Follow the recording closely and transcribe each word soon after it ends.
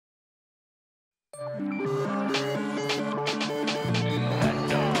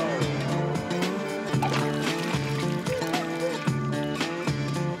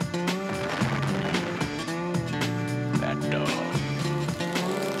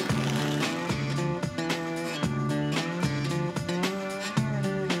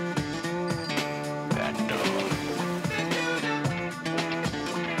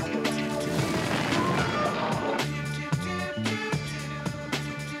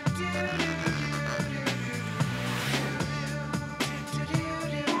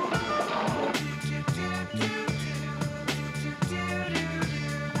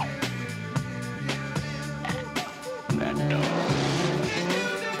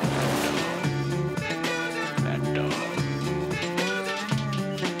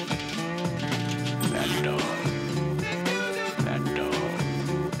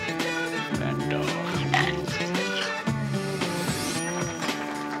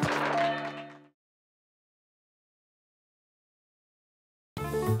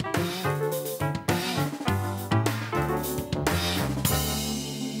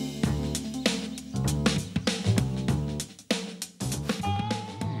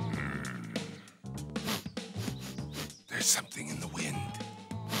There's something in the wind.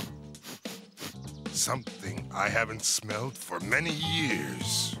 Something I haven't smelled for many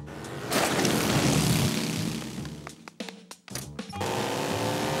years.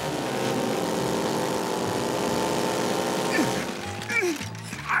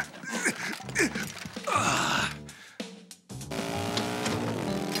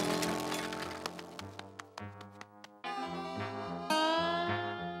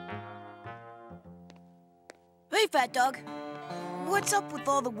 Hey, Fat Dog. What's up with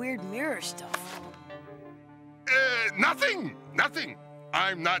all the weird mirror stuff? Nothing. Nothing.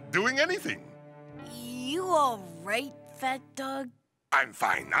 I'm not doing anything. You all right, Fat Dog? I'm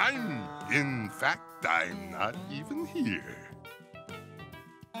fine. In fact, I'm not even here.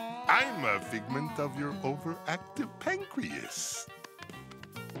 I'm a figment of your overactive pancreas.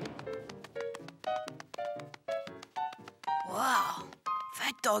 Wow.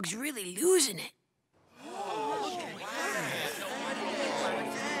 Fat Dog's really losing it.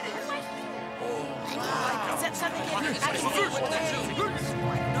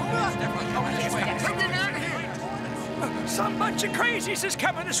 Some bunch of crazies is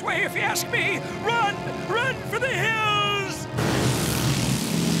coming this way, if you ask me. Run! Run for the hills!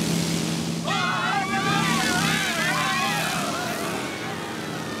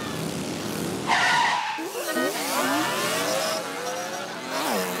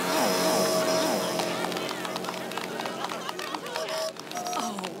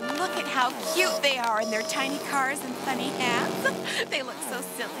 How cute they are in their tiny cars and funny hats. They look so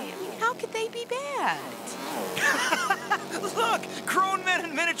silly. I mean, how could they be bad? Look, grown men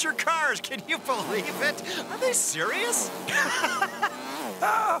in miniature cars. Can you believe it? Are they serious?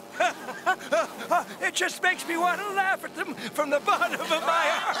 It just makes me want to laugh at them from the bottom of my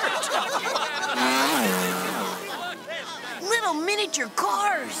heart. Little miniature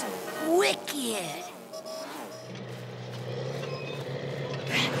cars. Wicked.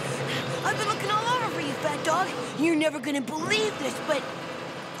 I've been looking all over for you, Fat Dog. You're never gonna believe this, but...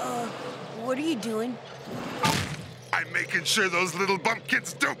 what are you doing? I'm making sure those little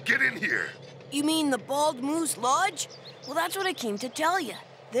bumpkins don't get in here. You mean the Bald Moose Lodge? Well, that's what I came to tell you.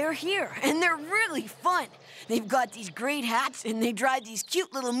 They're here, and they're really fun. They've got these great hats, and they drive these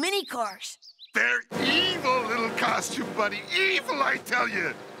cute little mini cars. They're evil, little costume buddy. Evil, I tell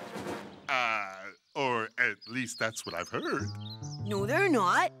you. Or at least that's what I've heard. No, they're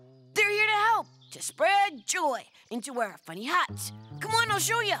not. They're here to help, to spread joy, and to wear funny hats. Come on, I'll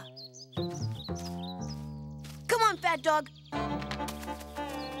show you. Come on, Fat Dog.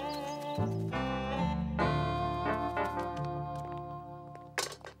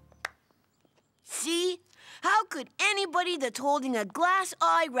 See? How could anybody that's holding a glass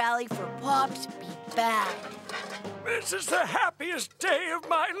eye rally for Pops be bad? This is the happiest day of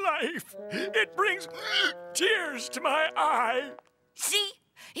my life. It brings tears to my eye. See?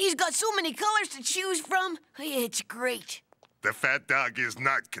 He's got so many colors to choose from. It's great. The Fat Dog is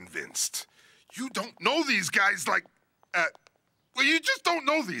not convinced. You don't know these guys like... well, you just don't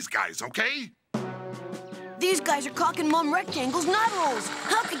know these guys, okay? These guys are cock and mum rectangles, not holes.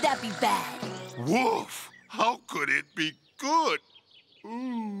 How could that be bad? Woof! How could it be good?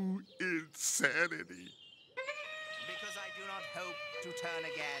 Ooh, insanity. Because I do not hope to turn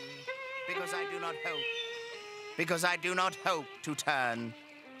again. Because I do not hope. Because I do not hope to turn.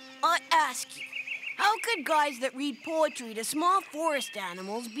 I ask you, how could guys that read poetry to small forest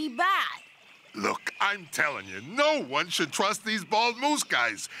animals be bad? Look, I'm telling you, no one should trust these bald moose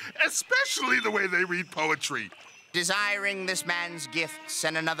guys, especially the way they read poetry. Desiring this man's gifts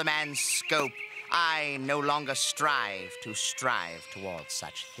and another man's scope, I no longer strive towards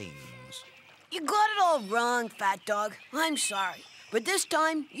such things. You got it all wrong, Fat Dog. I'm sorry. But this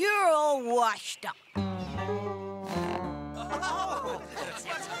time, you're all washed up.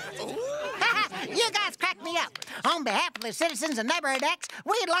 You guys crack me up. On behalf of the citizens of Neighborhood X,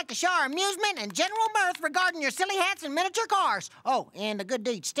 we'd like to show our amusement and general mirth regarding your silly hats and miniature cars. Oh, and the good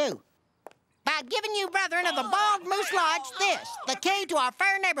deeds, too. By giving you brethren of the Bald Moose Lodge this, the key to our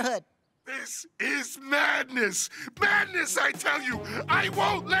fair neighborhood. This is madness! Madness, I tell you! I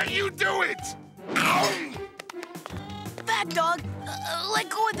won't let you do it! Ow! Fat Dog, let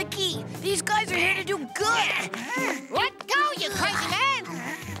go of the key. These guys are here to do good. Let go, you crazy man!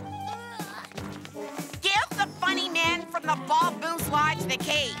 Give the funny man from the Bald Moose Lodge the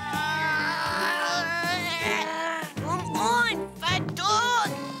key. Come on, Fat Dog.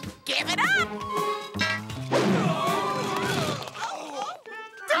 Give it up.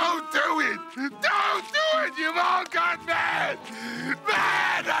 Don't do it! Don't do it! You've all gone mad!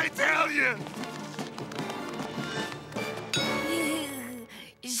 Mad, I tell you!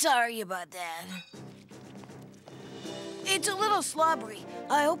 Sorry about that. It's a little slobbery.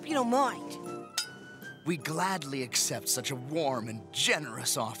 I hope you don't mind. We gladly accept such a warm and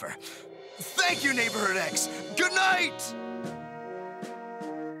generous offer. Thank you, Neighborhood X. Good night!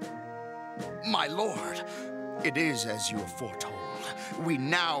 My lord, it is as you have foretold. We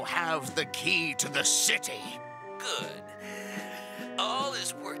now have the key to the city. Good. All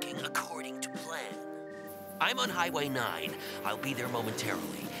is working according to plan. I'm on Highway 9. I'll be there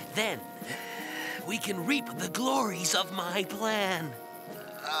momentarily. Then, we can reap the glories of my plan.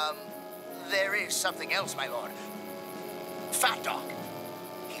 There is something else, my lord. Fat Dog.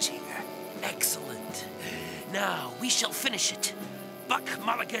 He's here. Excellent. Now, we shall finish it. Buck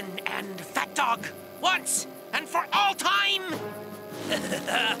Mulligan and Fat Dog, once and for all time!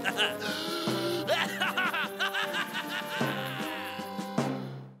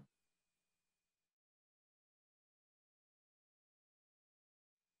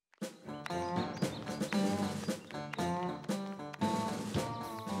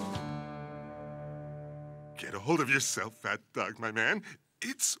 Get a hold of yourself, Fat Dog, my man.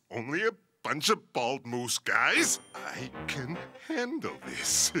 It's only a bunch of bald moose guys. I can handle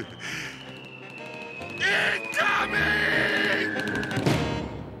this. Incoming!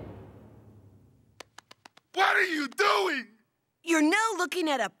 What are you doing? You're now looking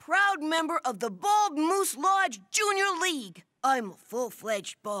at a proud member of the Bald Moose Lodge Junior League. I'm a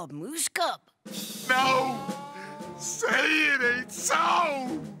full-fledged Bald Moose Cub. No! Say it ain't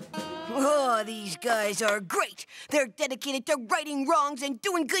so! Oh, these guys are great. They're dedicated to righting wrongs and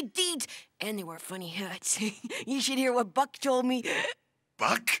doing good deeds. And they wear funny hats. You should hear what Buck told me.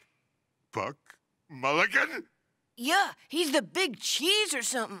 Buck? Buck Mulligan? Yeah, he's the big cheese or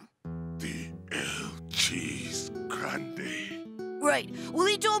something. The El Cheese Grande. Right. Well,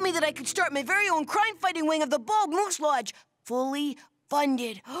 he told me that I could start my very own crime-fighting wing of the Bald Moose Lodge. Fully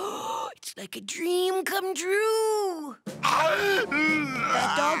funded. It's like a dream come true. Fat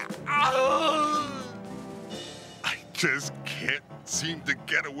Dog? I just can't seem to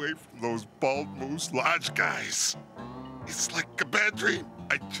get away from those Bald Moose Lodge guys. It's like a bad dream.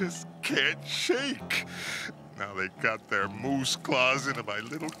 I just can't shake. Now they got their moose claws into my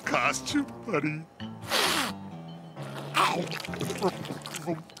little costume, buddy. Ow!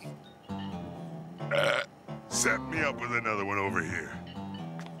 Set me up with another one over here.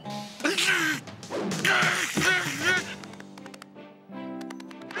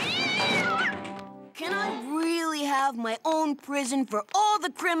 Can I really have my own prison for all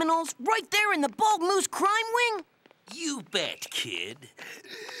the criminals right there in the Bald Moose crime wing? You bet, kid.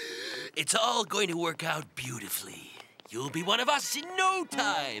 It's all going to work out beautifully. You'll be one of us in no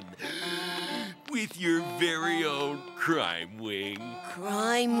time. With your very own crime wing.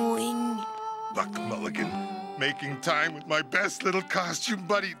 Crime wing? Buck Mulligan, making time with my best little costume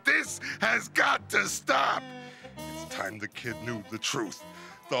buddy. This has got to stop. It's time the kid knew the truth.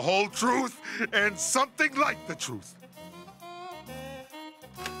 The whole truth and something like the truth.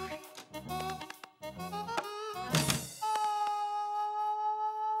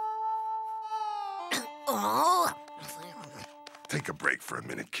 Oh. Take a break for a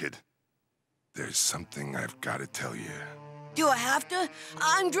minute, kid. There's something I've got to tell you. Do I have to?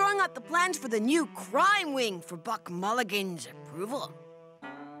 I'm drawing out the plans for the new crime wing for Buck Mulligan's approval.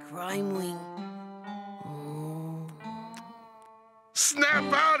 Crime wing.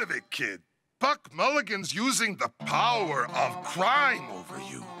 Snap out of it, kid. Buck Mulligan's using the power of crime over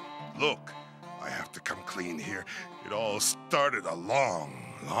you. Look, I have to come clean here. It all started a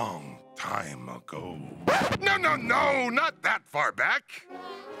long, long time ago. No, not that far back.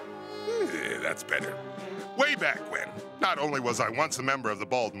 That's better. Way back when, not only was I once a member of the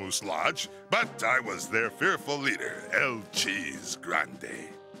Bald Moose Lodge, but I was their fearful leader, El Cheese Grande.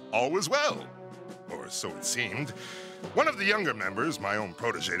 All was well, or so it seemed. One of the younger members, my own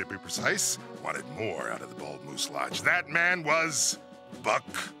protege to be precise, wanted more out of the Bald Moose Lodge. That man was Buck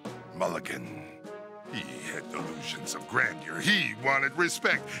Mulligan. He had delusions of grandeur. He wanted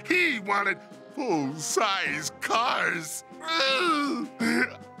respect. He wanted full-size cars.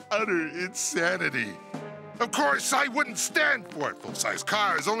 Utter insanity. Of course, I wouldn't stand for it. Full-size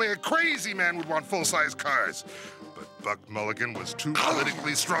cars. Only a crazy man would want full-size cars. But Buck Mulligan was too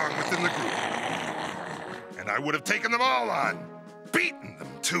politically strong within the group. And I would have taken them all on. Beaten them,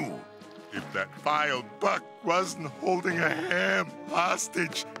 too. If that vile Buck wasn't holding a ham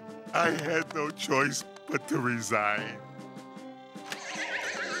hostage, I had no choice but to resign.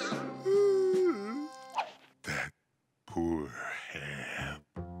 That poor ham.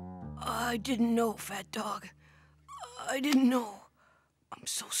 I didn't know, Fat Dog. I didn't know. I'm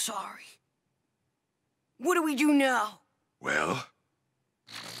so sorry. What do we do now? Well?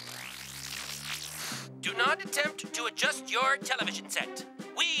 Do not attempt to adjust your television set.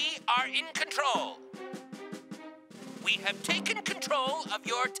 We are in control. We have taken control of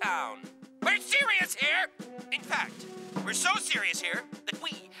your town. We're serious here! In fact, we're so serious here that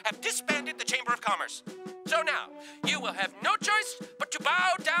we have disbanded the Chamber of Commerce. So now, you will have no choice but to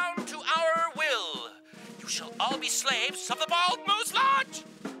bow down to our will. You shall all be slaves of the Bald Moose Lodge.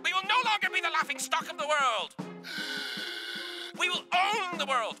 We will no longer be the laughingstock of the world. We will own the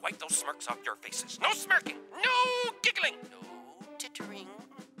world. Wipe those smirks off your faces. No smirking, no giggling, no tittering.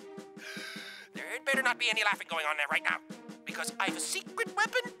 There had better not be any laughing going on there right now, because I have a secret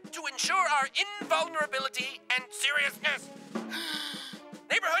weapon to ensure our invulnerability and seriousness.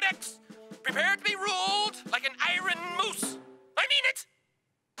 Neighborhood X, prepare to be ruled like an iron moose. I mean it!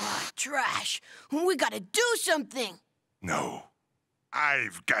 Trash. We gotta do something. No.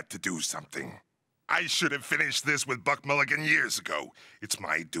 I've got to do something. I should have finished this with Buck Mulligan years ago. It's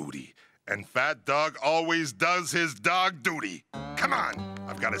my duty. And Fat Dog always does his dog duty. Come on,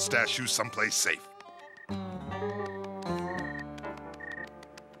 I've got to stash you someplace safe.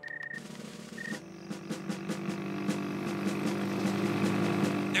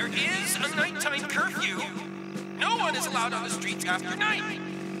 There is a nighttime curfew. No one is allowed on the streets after night.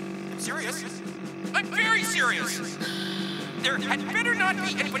 I'm serious. I'm very serious. There had better not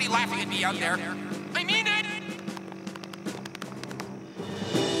be anybody laughing at me out there. I mean it.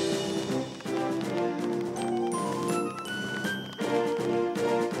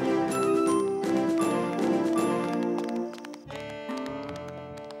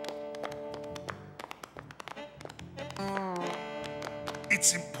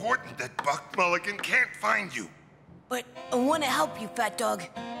 It's important that Buck Mulligan can't find you. But I want to help you, Fat Dog.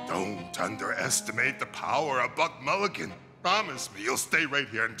 Don't underestimate the power of Buck Mulligan. Promise me you'll stay right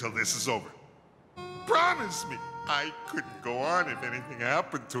here until this is over. Promise me. I couldn't go on if anything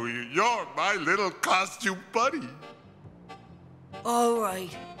happened to you. You're my little costume buddy. All right,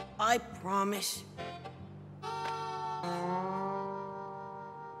 I promise.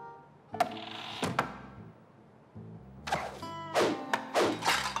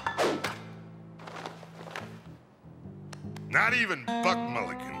 Not even Buck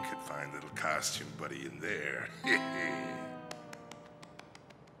Mulligan could find little costume buddy in there.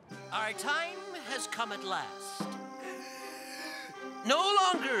 Our time has come at last. No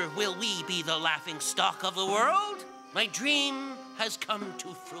longer will we be the laughingstock of the world. My dream has come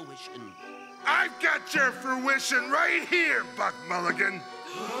to fruition. I've got your fruition right here, Buck Mulligan.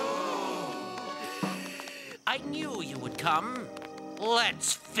 I knew you would come.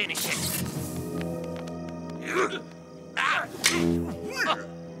 Let's finish it.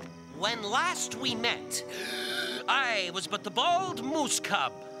 When last we met, I was but the bald moose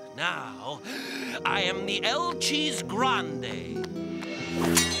cub. Now, I am the El Cheese Grande.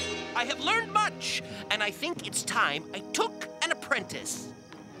 I have learned much, and I think it's time I took an apprentice.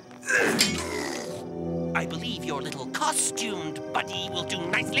 I believe your little costumed buddy will do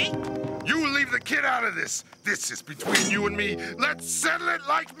nicely. You leave the kid out of this. This is between you and me. Let's settle it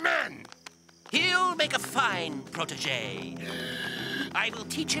like men. He'll make a fine protege. I will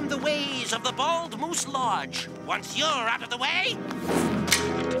teach him the ways of the Bald Moose Lodge once you're out of the way.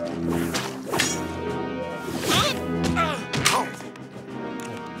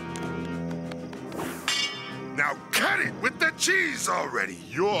 Now cut it with the cheese already.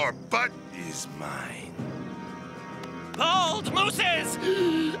 Your butt is mine. Bald Mooses,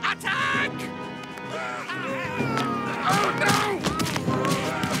 attack! Oh, no!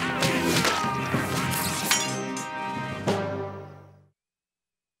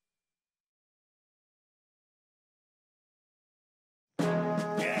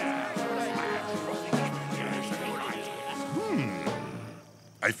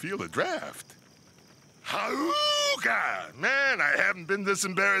 I feel a draft. Hauga! Man, I haven't been this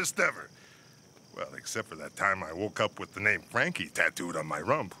embarrassed ever. Well, except for that time I woke up with the name Frankie tattooed on my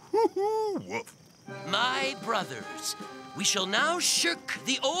rump. Woo-hoo, woof. My brothers, we shall now shirk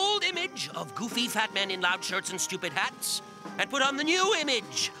the old image of goofy fat men in loud shirts and stupid hats and put on the new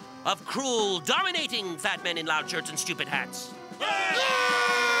image of cruel, dominating fat men in loud shirts and stupid hats.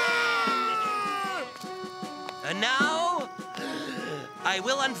 And now, I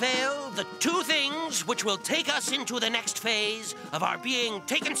will unveil the two things which will take us into the next phase of our being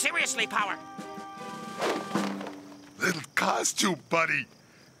taken seriously power. Little costume buddy.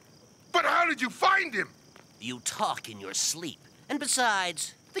 But how did you find him? You talk in your sleep. And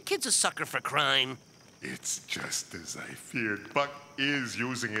besides, the kid's a sucker for crime. It's just as I feared. Buck is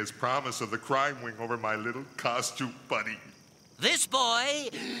using his promise of the crime wing over my little costume buddy. This boy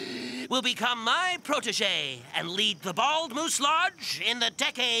will become my protege and lead the Bald Moose Lodge in the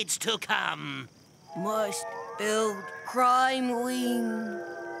decades to come. Must build crime wing.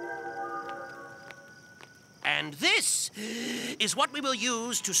 And this is what we will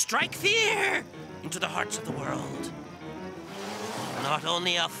use to strike fear into the hearts of the world. Not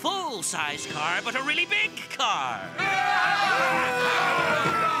only a full-size car, but a really big car.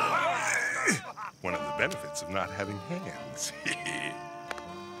 One of the benefits of not having hands.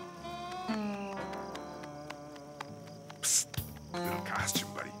 Psst, little costume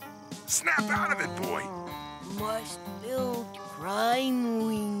buddy. Snap out of it, boy. Must build crime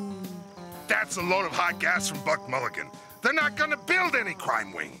wing. That's a load of hot gas from Buck Mulligan. They're not gonna build any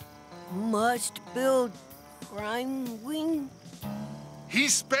crime wing. Must build crime wing. He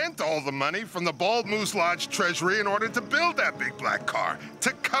spent all the money from the Bald Moose Lodge treasury in order to build that big black car,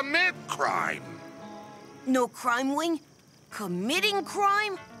 to commit crime. No crime wing? Committing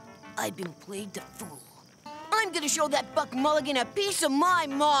crime? I've been played the fool. I'm gonna show that Buck Mulligan a piece of my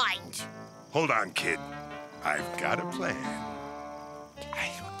mind. Hold on, kid. I've got a plan.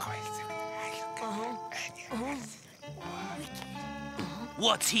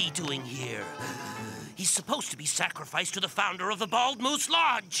 What's he doing here? He's supposed to be sacrificed to the founder of the Bald Moose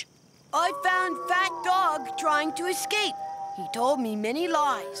Lodge. I found Fat Dog trying to escape. He told me many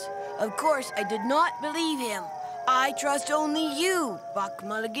lies. Of course, I did not believe him. I trust only you, Buck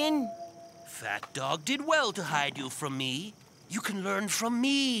Mulligan. Fat Dog did well to hide you from me. You can learn from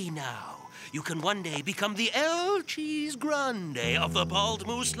me now. You can one day become the El Cheese Grande of the Bald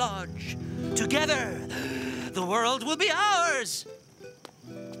Moose Lodge. Together, the world will be ours.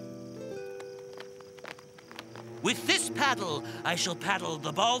 With this paddle, I shall paddle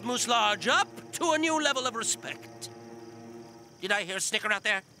the Bald Moose Lodge up to a new level of respect. Did I hear a snicker out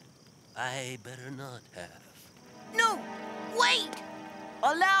there? I better not have. No, wait!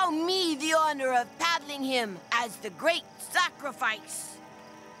 Allow me the honor of paddling him as the great sacrifice.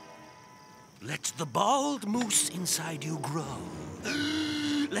 Let the bald moose inside you grow.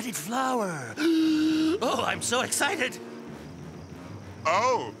 Let it flower. Oh, I'm so excited.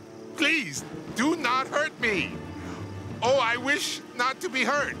 Oh, please, do not hurt me. Oh, I wish not to be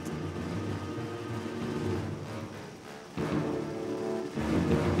hurt.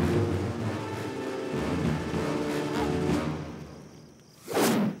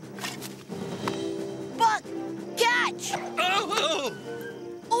 Buck, catch! Oh!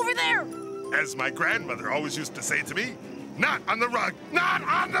 Over there! As my grandmother always used to say to me, not on the rug, not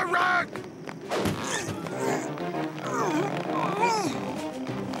on the rug!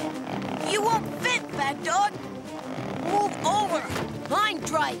 You won't fit, Fat Dog. Move over. I'm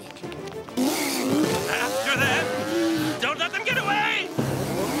tried it. After them! Don't let them get away!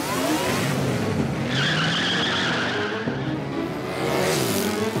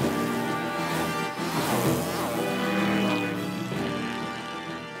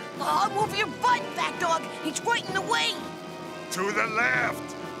 Oh, move your butt, Fat Dog. It's right in the way. To the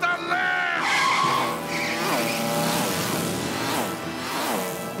left! The left!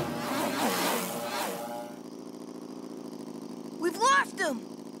 We've lost him.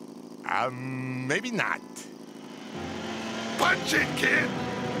 Maybe not. Punch it, kid!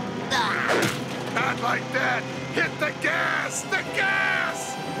 Not like that! Hit the gas! The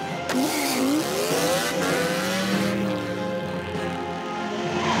gas!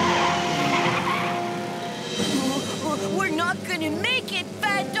 We're not gonna make it,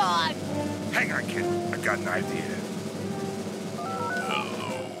 Fat Dog. Hang on, kid. I've got an idea.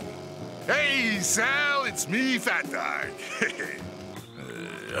 Hello. Hey, Sal, it's me, Fat Dog.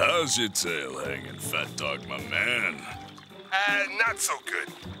 How's your tail hanging, Fat Dog, my man? Not so good.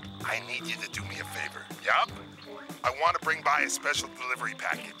 I need you to do me a favor. Yup? I want to bring by a special delivery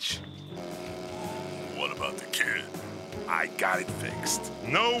package. What about the kid? I got it fixed.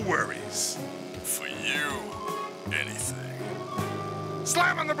 No worries. For you, anything.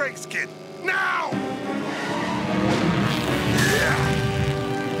 Slam on the brakes, kid. Now!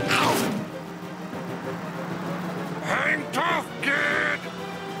 Ow! Hang tough, kid!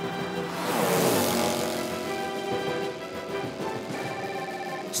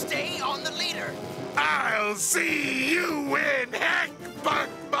 Stay on the leader. I'll see you win, Hank Buck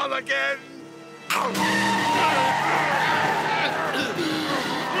Mulligan!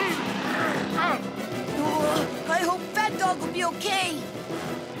 I hope Fat Dog will be okay.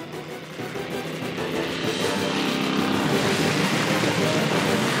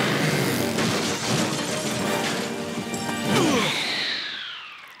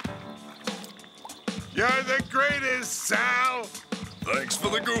 You're the greatest, Sal! Thanks for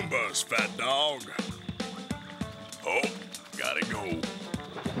the Goombas, Fat Dog. Oh, gotta go.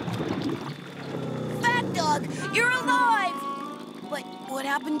 Fat Dog, you're alive! But what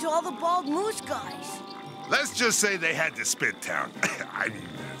happened to all the bald moose guys? Let's just say they had to split town. I mean,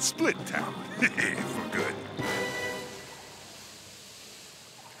 split town. For good.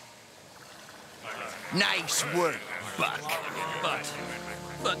 Nice work, Buck.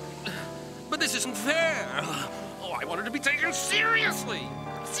 But this isn't fair. Oh, I wanted to be taken seriously.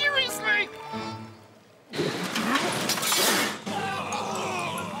 Seriously.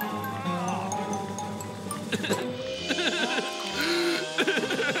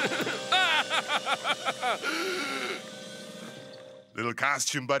 Little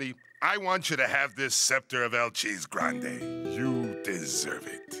costume buddy, I want you to have this scepter of El Cheese Grande. You deserve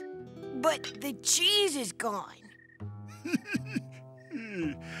it. But the cheese is gone.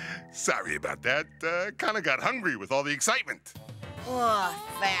 Sorry about that. Kind of got hungry with all the excitement. Oh,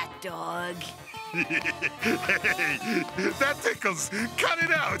 Fat Dog. Hey, that tickles. Cut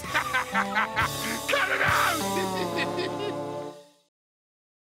it out. Cut it out.